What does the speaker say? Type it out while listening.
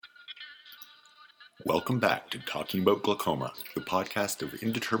Welcome back to Talking About Glaucoma, the podcast of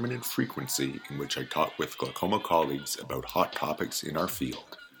indeterminate frequency in which I talk with glaucoma colleagues about hot topics in our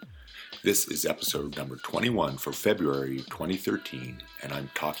field. This is episode number 21 for February 2013, and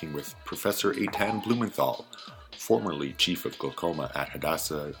I'm talking with Professor Eitan Blumenthal, formerly Chief of Glaucoma at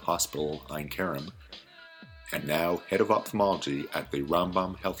Hadassah Hospital, Ein Kerem, and now Head of Ophthalmology at the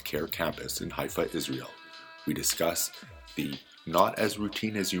Rambam Healthcare Campus in Haifa, Israel. We discuss the not as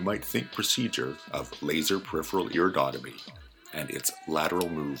routine as you might think procedure of laser peripheral iridotomy and its lateral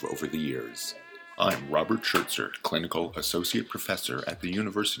move over the years. I'm Robert Schertzer, Clinical Associate Professor at the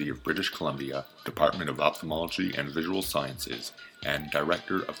University of British Columbia, Department of Ophthalmology and Visual Sciences, and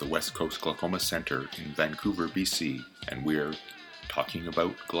Director of the West Coast Glaucoma Center in Vancouver, BC, and we're talking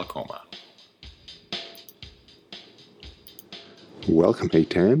about glaucoma. Welcome,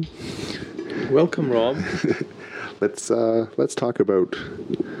 Eitan. Welcome, Rob. Let's talk about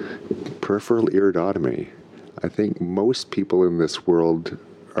peripheral iridotomy. I think most people in this world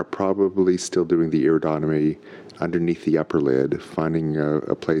are probably still doing the iridotomy underneath the upper lid, finding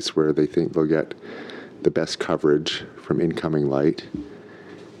a place where they think they'll get the best coverage from incoming light.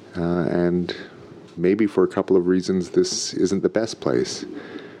 And maybe for a couple of reasons, this isn't the best place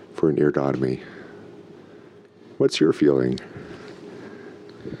for an iridotomy. What's your feeling?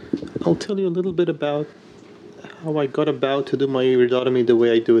 I'll tell you a little bit about how I got about to do my iridotomy the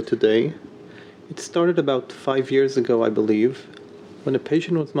way I do it today. It started about 5 years ago, I believe, when a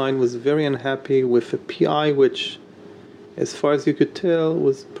patient of mine was very unhappy with a PI which, as far as you could tell,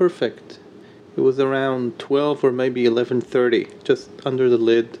 was perfect. It was around 12 or maybe 11:30, just under the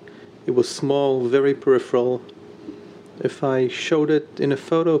lid. It was small, very peripheral. If I showed it in a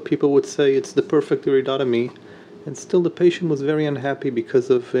photo, people would say it's the perfect iridotomy, and still the patient was very unhappy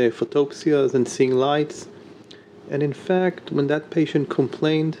because of photopsias and seeing lights. And in fact, when that patient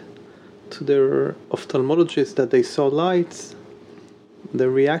complained to their ophthalmologist that they saw lights, the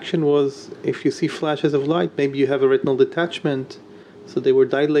reaction was, if you see flashes of light, maybe you have a retinal detachment. So they were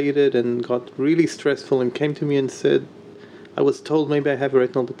dilated and got really stressful and came to me and said, I was told maybe I have a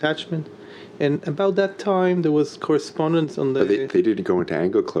retinal detachment. And about that time, there was correspondence on the... But they didn't go into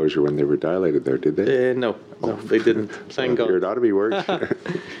angle closure when they were dilated there, did they? No, they didn't. Thank God. Iridotomy works.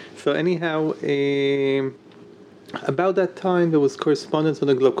 So anyhow... about that time, there was correspondence on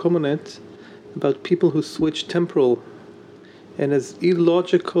the GlaucomaNet about people who switched temporal. And as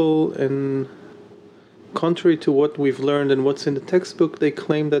illogical and contrary to what we've learned and what's in the textbook, they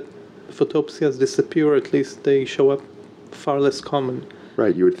claim that photopsias disappear, or at least they show up far less common.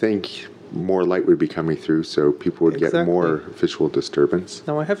 Right, you would think more light would be coming through, so people would get more visual disturbance.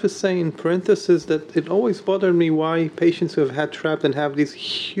 Now, I have to say in parentheses that it always bothered me why patients who have had trapped and have these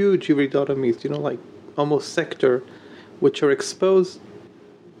huge iridotomies, like almost sector, which are exposed,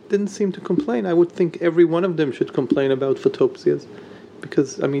 didn't seem to complain. I would think every one of them should complain about photopsias,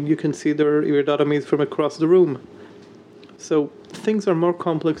 because you can see their iridotomies from across the room. So things are more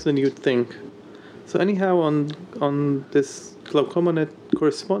complex than you'd think. So anyhow, on this GlaucomaNet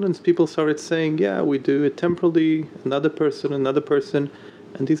correspondence, people started saying, yeah, we do it temporally, another person,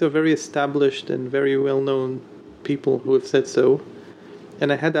 and these are very established and very well-known people who have said so.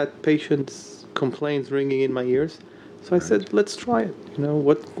 And I had that patient's complaints ringing in my ears. So I said, let's try it.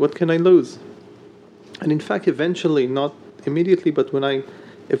 What can I lose? And in fact, eventually, not immediately, but when I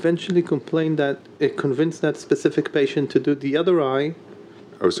eventually convinced that specific patient to do the other eye.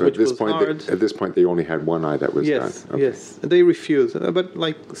 Oh, so at this point, they only had one eye that was done. Okay. Yes. They refused. But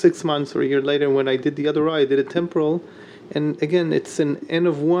like 6 months or a year later, when I did the other eye, I did a temporal. And again, it's an N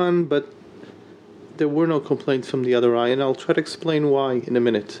of 1, but there were no complaints from the other eye. And I'll try to explain why in a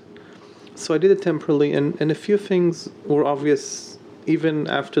minute. So I did it temporally, and a few things were obvious even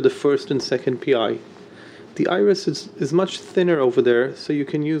after the first and second PI. The iris is much thinner over there, so you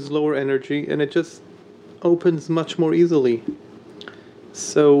can use lower energy, and it just opens much more easily.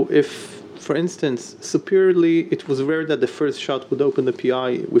 So if, for instance, superiorly, it was rare that the first shot would open the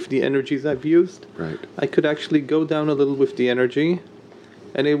PI with the energies I've used. Right. I could actually go down a little with the energy,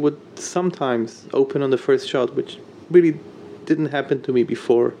 and it would sometimes open on the first shot, which really didn't happen to me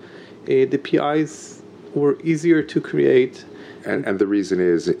before. The PIs were easier to create. And the reason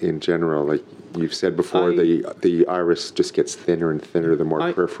is, in general, like you've said before, the iris just gets thinner and thinner the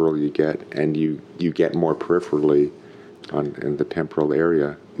more peripheral you get, and you get more peripherally in the temporal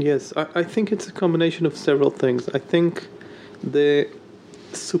area. Yes, I think it's a combination of several things. I think the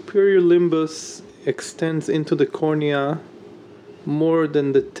superior limbus extends into the cornea more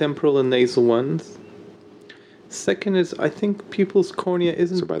than the temporal and nasal ones. Second is, I think people's cornea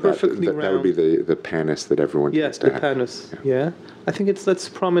isn't perfectly round. That would be the pannus that everyone tends to have. Yes, the pannus, yeah. I think it's less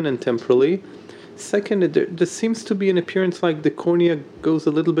prominent temporally. Second, there seems to be an appearance like the cornea goes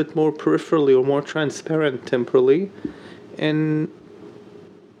a little bit more peripherally or more transparent temporally. And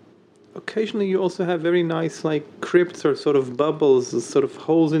occasionally you also have very nice like crypts or sort of bubbles, sort of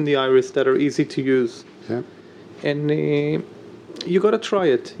holes in the iris that are easy to use. Yeah. And you got to try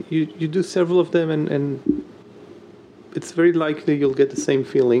it. You do several of them and it's very likely you'll get the same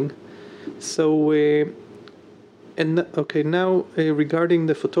feeling. So, now regarding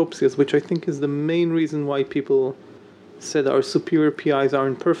the photopsias, which I think is the main reason why people said our superior PIs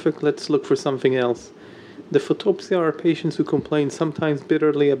aren't perfect, let's look for something else. The photopsia are patients who complain sometimes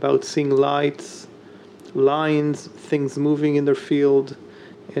bitterly about seeing lights, lines, things moving in their field,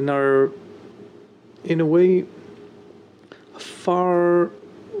 and are, in a way, far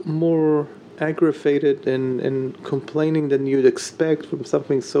more aggravated and complaining than you'd expect from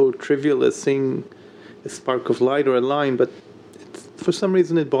something so trivial as seeing a spark of light or a line, but for some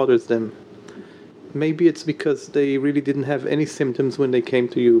reason it bothers them. Maybe it's because they really didn't have any symptoms when they came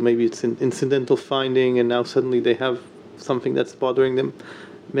to you. Maybe it's an incidental finding and now suddenly they have something that's bothering them.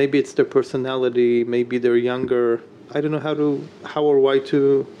 Maybe it's their personality, maybe they're younger. I don't know how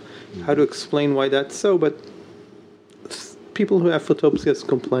to explain why that's so, but people who have photopsias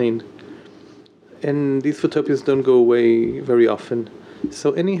complain. And these photopias don't go away very often.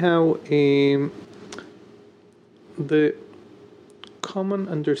 So anyhow, the common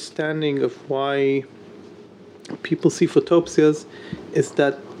understanding of why people see photopsias is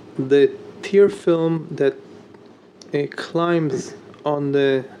that the tear film that climbs on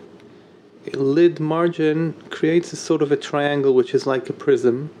the lid margin creates a sort of a triangle which is like a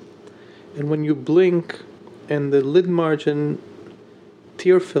prism. And when you blink and the lid margin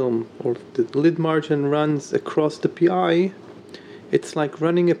tear film or the lid margin runs across the PI, it's like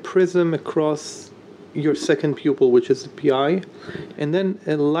running a prism across your second pupil, which is the PI, and then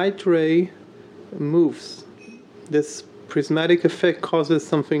a light ray moves. This prismatic effect causes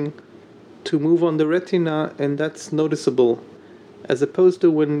something to move on the retina, and that's noticeable, as opposed to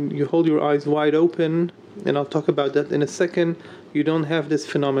when you hold your eyes wide open, and I'll talk about that in a second, you don't have this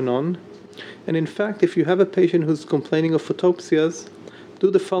phenomenon. And in fact, if you have a patient who's complaining of photopsias,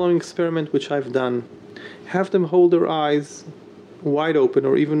 do the following experiment, which I've done. Have them hold their eyes wide open,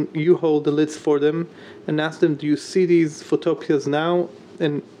 or even you hold the lids for them, and ask them, do you see these photopsias now?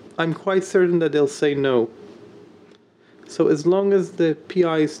 And I'm quite certain that they'll say no. So as long as the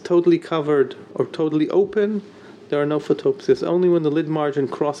PI is totally covered or totally open, there are no photopsias. Only when the lid margin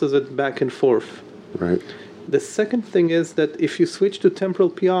crosses it back and forth. Right. The second thing is that if you switch to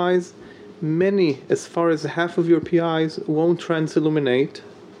temporal PIs, many, as far as half of your PIs, won't transilluminate,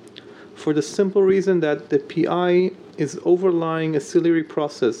 for the simple reason that the PI is overlying a ciliary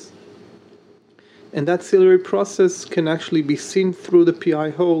process. And that ciliary process can actually be seen through the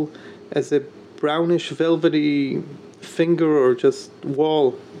PI hole as a brownish velvety finger or just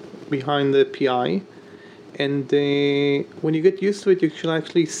wall behind the PI. And when you get used to it, you can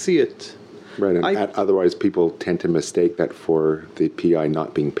actually see it. Right, and otherwise people tend to mistake that for the PI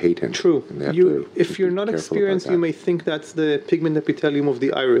not being patent. True. If you're not experienced, you may think that's the pigment epithelium of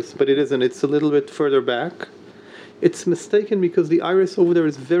the iris, but it isn't. It's a little bit further back. It's mistaken because the iris over there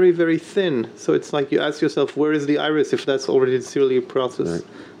is very, very thin. So it's like you ask yourself, where is the iris if that's already the ciliary process? Right.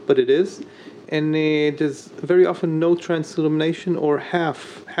 But it is. And there's very often no transillumination, or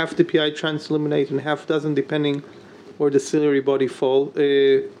half the PI transilluminate and half doesn't, depending where the ciliary body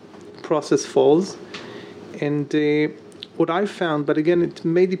process falls. And what I found, but again it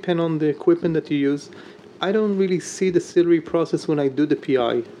may depend on the equipment that you use, I don't really see the ciliary process when I do the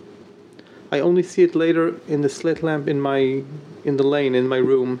PI. I only see it later in the slit lamp in the lane in my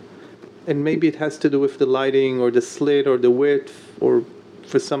room, and maybe it has to do with the lighting or the slit or the width or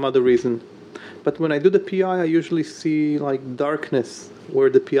for some other reason. But when I do the PI, I usually see like darkness where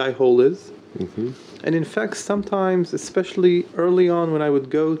the PI hole is. Mm-hmm. And in fact, sometimes, especially early on when I would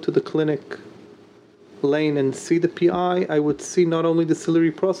go to the clinic lane and see the PI, I would see not only the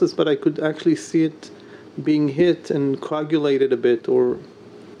ciliary process, but I could actually see it being hit and coagulated a bit or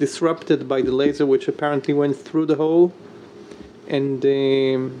disrupted by the laser, which apparently went through the hole and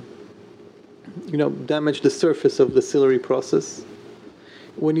damaged the surface of the ciliary process.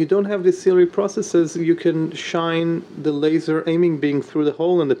 When you don't have these ciliary processes, you can shine the laser aiming beam through the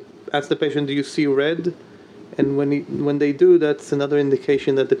hole and ask the patient, do you see red? And when they do, that's another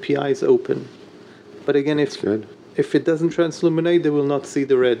indication that the PI is open. But again, if it doesn't transilluminate, they will not see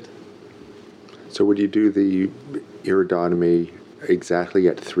the red. So would you do the iridotomy exactly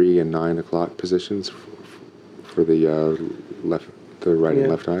at 3 and 9 o'clock positions for the right and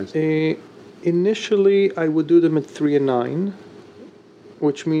left eyes? Initially, I would do them at 3 and 9.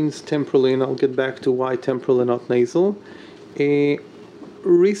 which means temporally, and I'll get back to why temporal and not nasal.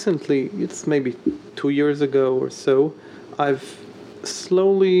 Recently, it's maybe 2 years ago or so, I've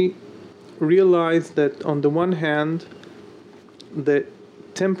slowly realized that on the one hand, the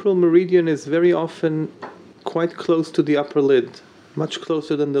temporal meridian is very often quite close to the upper lid, much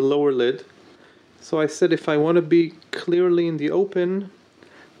closer than the lower lid. So I said, if I want to be clearly in the open,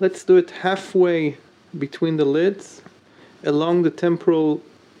 let's do it halfway between the lids along the temporal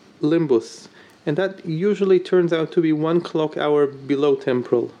limbus. And that usually turns out to be 1 clock hour below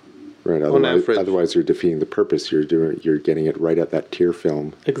temporal. Right. Otherwise, you're defeating the purpose. You're getting it right at that tear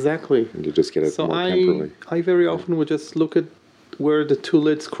film. Exactly. And you just get it more temporally. I very often would just look at where the two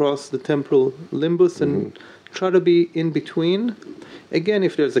lids cross the temporal limbus and try to be in between. Again,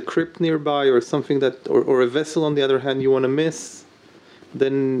 if there's a crypt nearby or something that, or a vessel on the other hand you want to miss,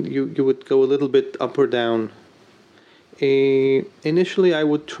 then you would go a little bit up or down. Initially, I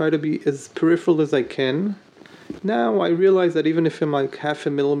would try to be as peripheral as I can. Now I realize that even if I'm like half a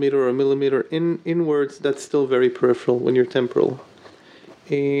millimeter or a millimeter inwards, that's still very peripheral when you're temporal.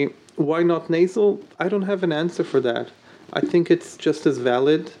 Why not nasal? I don't have an answer for that. I think it's just as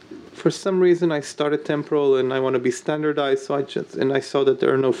valid. For some reason, I started temporal and I want to be standardized, so I saw that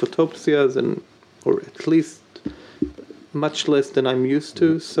there are no photopsias, or at least much less than I'm used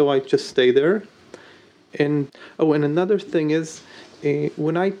to, so I just stay there. And another thing is,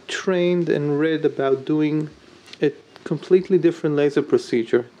 when I trained and read about doing a completely different laser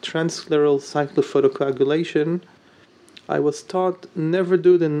procedure, transscleral cyclophotocoagulation, I was taught never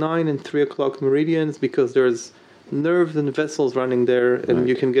do the 9 and 3 o'clock meridians because there's nerves and vessels running there, and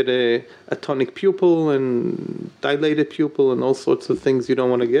you can get a tonic pupil and dilated pupil and all sorts of things you don't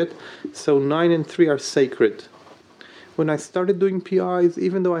want to get. So 9 and 3 are sacred. When I started doing PIs,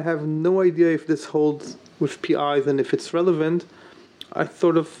 even though I have no idea if this holds with PIs and if it's relevant, I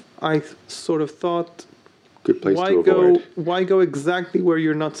sort of thought, good place to avoid. Why go exactly where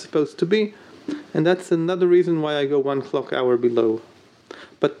you're not supposed to be? And that's another reason why I go 1 clock hour below.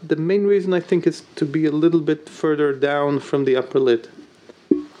 But the main reason I think is to be a little bit further down from the upper lid.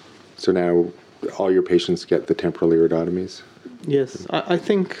 So now all your patients get the temporal iridotomies? Yes, I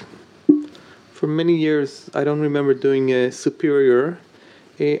think for many years I don't remember doing a superior.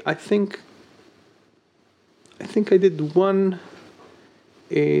 I think I did one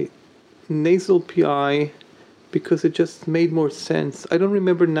nasal PI because it just made more sense. I don't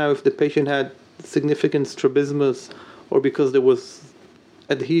remember now if the patient had significant strabismus or because there was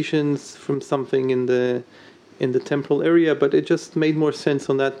adhesions from something in the temporal area, but it just made more sense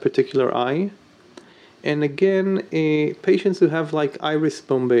on that particular eye. And again, patients who have like iris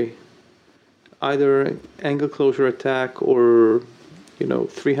bombay, either angle closure attack or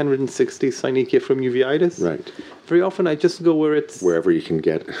 360 synechiae from uveitis. Right. Very often I just go where it's wherever you can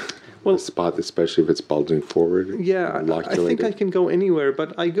get a spot, especially if it's bulging forward. Yeah, I think I can go anywhere,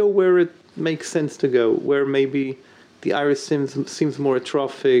 but I go where it makes sense to go, where maybe the iris seems more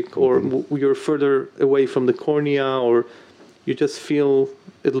atrophic, or you're further away from the cornea, or you just feel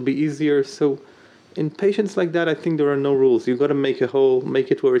it'll be easier. So in patients like that, I think there are no rules. You've got to make a hole, make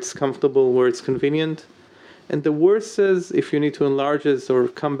it where it's comfortable, where it's convenient. And the worst is if you need to enlarge it or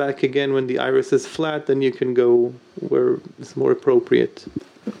come back again when the iris is flat, then you can go where it's more appropriate.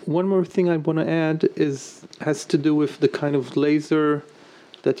 One more thing I want to add has to do with the kind of laser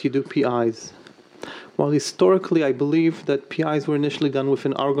that you do PIs. While historically I believe that PIs were initially done with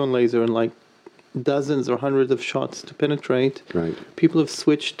an argon laser and like dozens or hundreds of shots to penetrate, right, people have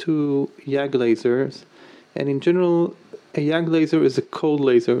switched to YAG lasers. And in general, a YAG laser is a cold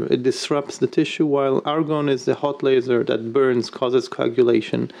laser. It disrupts the tissue, while argon is a hot laser that burns, causes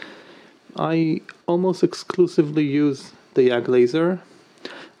coagulation. I almost exclusively use the YAG laser.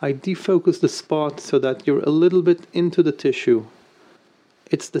 I defocus the spot so that you're a little bit into the tissue.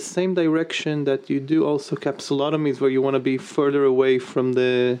 It's the same direction that you do also capsulotomies, where you want to be further away from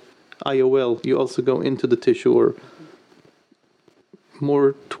the IOL. You also go into the tissue, or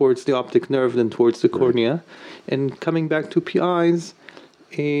more towards the optic nerve than towards the cornea. And coming back to PIs,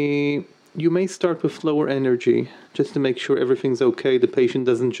 you may start with lower energy just to make sure everything's okay. The patient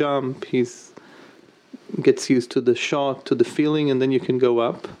doesn't jump. Gets used to the shot, to the feeling, and then you can go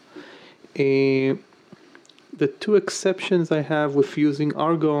up. The two exceptions I have with using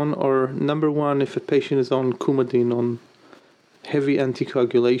argon are, number one, if a patient is on Coumadin, on heavy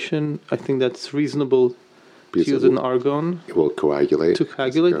anticoagulation, I think that's reasonable to use an argon. It will coagulate. To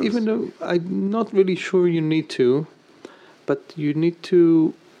coagulate, even though I'm not really sure you need to, but you need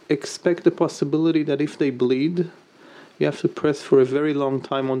to expect the possibility that if they bleed, you have to press for a very long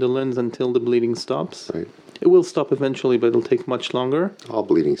time on the lens until the bleeding stops. Right. It will stop eventually, but it'll take much longer. All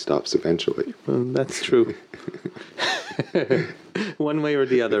bleeding stops eventually. That's true. One way or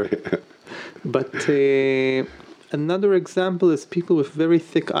the other. But another example is people with very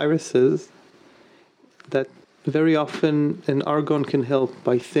thick irises that very often an argon can help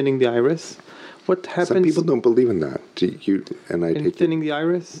by thinning the iris. What happens? Some people don't believe in that. In thinning the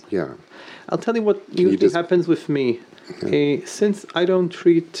iris? Yeah. I'll tell you what usually happens with me. Yeah. Since I don't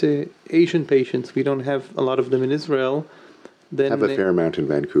treat Asian patients, we don't have a lot of them in Israel. Then have a fair amount in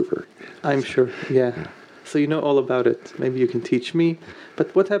Vancouver. I'm sure, yeah. So you know all about it. Maybe you can teach me.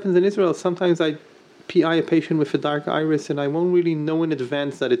 But what happens in Israel, sometimes I PI a patient with a dark iris and I won't really know in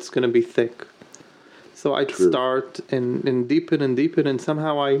advance that it's going to be thick. So I'd start and deepen and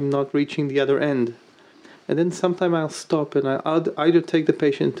somehow I'm not reaching the other end. And then sometime I'll stop and I'll either take the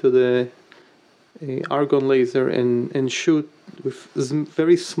patient to the argon laser and shoot with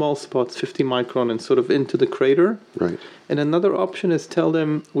very small spots, 50 micron, and sort of into the crater. Right. And another option is tell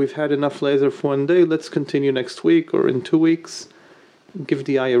them we've had enough laser for one day, let's continue next week or in 2 weeks. Give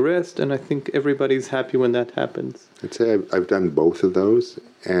the eye a rest, and I think everybody's happy when that happens. I'd say I've done both of those,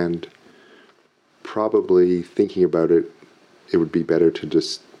 and probably thinking about it, it would be better to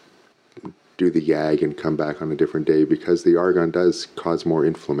just do the YAG and come back on a different day because the argon does cause more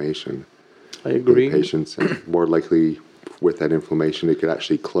inflammation. I agree. In patients, and more likely with that inflammation, it could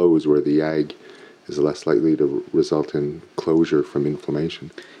actually close, where the YAG is less likely to result in closure from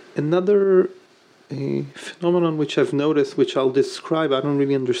inflammation. Another phenomenon which I've noticed, which I'll describe, I don't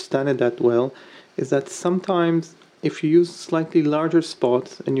really understand it that well, is that sometimes if you use slightly larger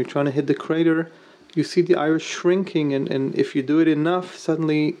spots and you're trying to hit the crater, you see the iris shrinking, and if you do it enough,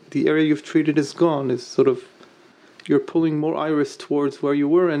 suddenly the area you've treated is gone. It's sort of, you're pulling more iris towards where you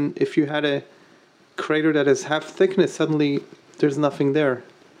were, and if you had a crater that is half thickness, suddenly there's nothing there.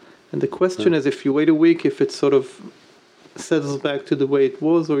 And the question is, if you wait a week, if it sort of settles back to the way it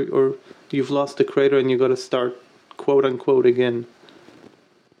was, or you've lost the crater and you got to start quote unquote again.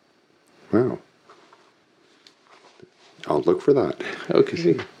 Wow. I'll look for that.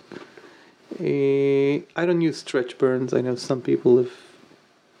 Okay. I don't use stretch burns. I know some people have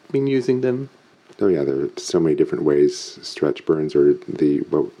been using them. Oh yeah, there are so many different ways. Stretch burns, or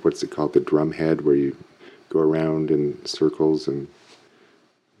what's it called? The drum head, where you go around in circles and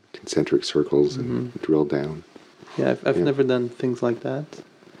concentric circles and drill down. Yeah, I've never done things like that.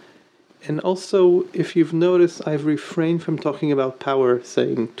 And also, if you've noticed, I've refrained from talking about power,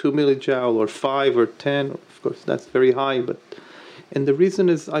 saying 2 millijoule or 5 or 10. Of course, that's very high, and the reason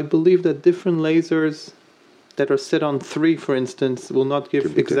is I believe that different lasers that are set on 3, for instance, will not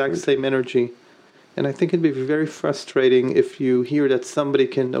give exact same energy. And I think it'd be very frustrating if you hear that somebody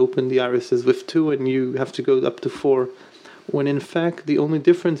can open the irises with 2 and you have to go up to 4, when in fact the only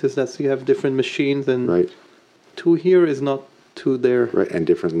difference is that you have different machines, and 2 here is not 2 there. Right, and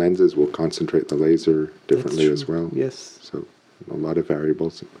different lenses will concentrate the laser differently as well. Yes. So a lot of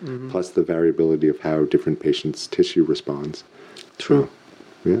variables, plus the variability of how different patients' tissue responds. True.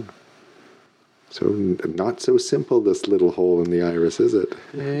 So, yeah. So not so simple, this little hole in the iris, is it?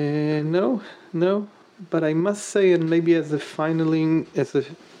 No. But I must say, and maybe as a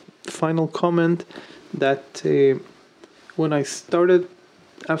final comment, that when I started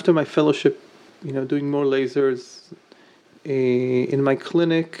after my fellowship, doing more lasers in my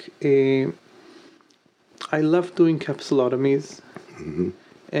clinic, I loved doing capsulotomies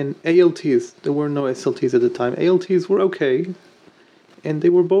and ALTs. There were no SLTs at the time. ALTs were okay, and they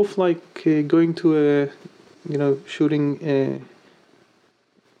were both like going to shooting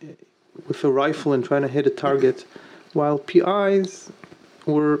with a rifle and trying to hit a target, while PIs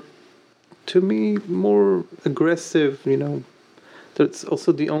were, to me, more aggressive. That's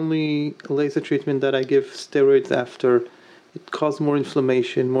also the only laser treatment that I give steroids after. It caused more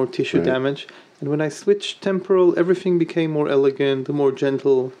inflammation, more tissue damage. And when I switched temporal, everything became more elegant, more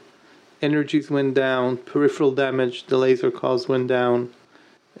gentle. Energies went down, peripheral damage the laser caused went down.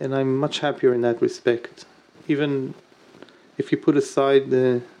 And I'm much happier in that respect. Even if you put aside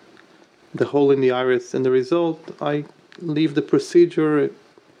the hole in the iris and the result, I leave the procedure a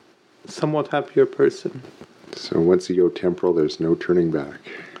somewhat happier person. So once you go temporal, there's no turning back.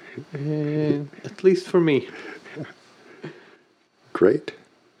 At least for me. Great.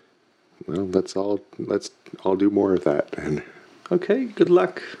 Well, let's all do more of that then. Okay, good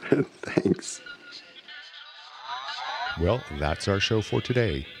luck. Thanks. Well, that's our show for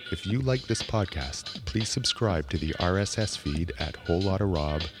today. If you like this podcast, please subscribe to the RSS feed at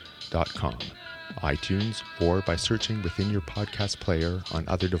wholelotofrob.com, iTunes, or by searching within your podcast player on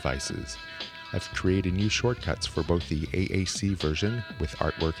other devices. I've created new shortcuts for both the AAC version with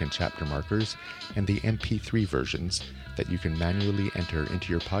artwork and chapter markers and the MP3 versions that you can manually enter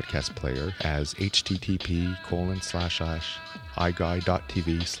into your podcast player as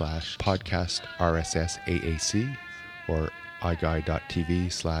http://iGuy.tv/podcast/RSS-AAC or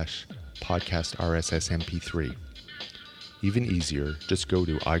iGuy.tv/podcast-RSS-MP3. Even easier, just go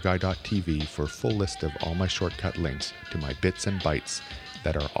to iGuy.tv for a full list of all my shortcut links to my bits and bytes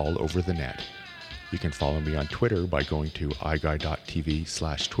that are all over the net. You can follow me on Twitter by going to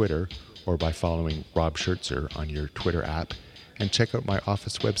iGuy.tv/Twitter or by following Rob Schertzer on your Twitter app, and check out my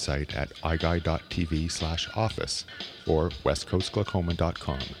office website at iGuy.tv/office or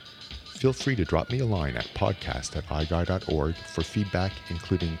westcoastglaucoma.com. Feel free to drop me a line at podcast@iGuy.org for feedback,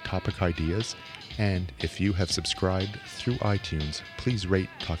 including topic ideas, and if you have subscribed through iTunes, please rate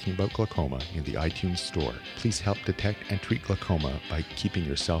Talking About Glaucoma in the iTunes store. Please help detect and treat glaucoma by keeping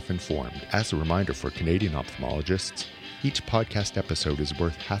yourself informed. As a reminder for Canadian ophthalmologists, each podcast episode is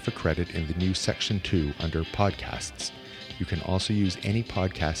worth half a credit in the new Section 2 under Podcasts. You can also use any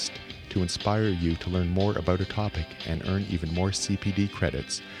podcast to inspire you to learn more about a topic and earn even more CPD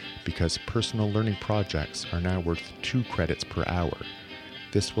credits, because personal learning projects are now worth 2 credits per hour.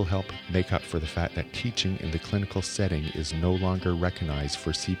 This will help make up for the fact that teaching in the clinical setting is no longer recognized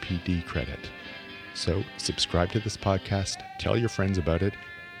for CPD credit. So subscribe to this podcast, tell your friends about it,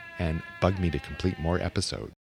 and bug me to complete more episodes.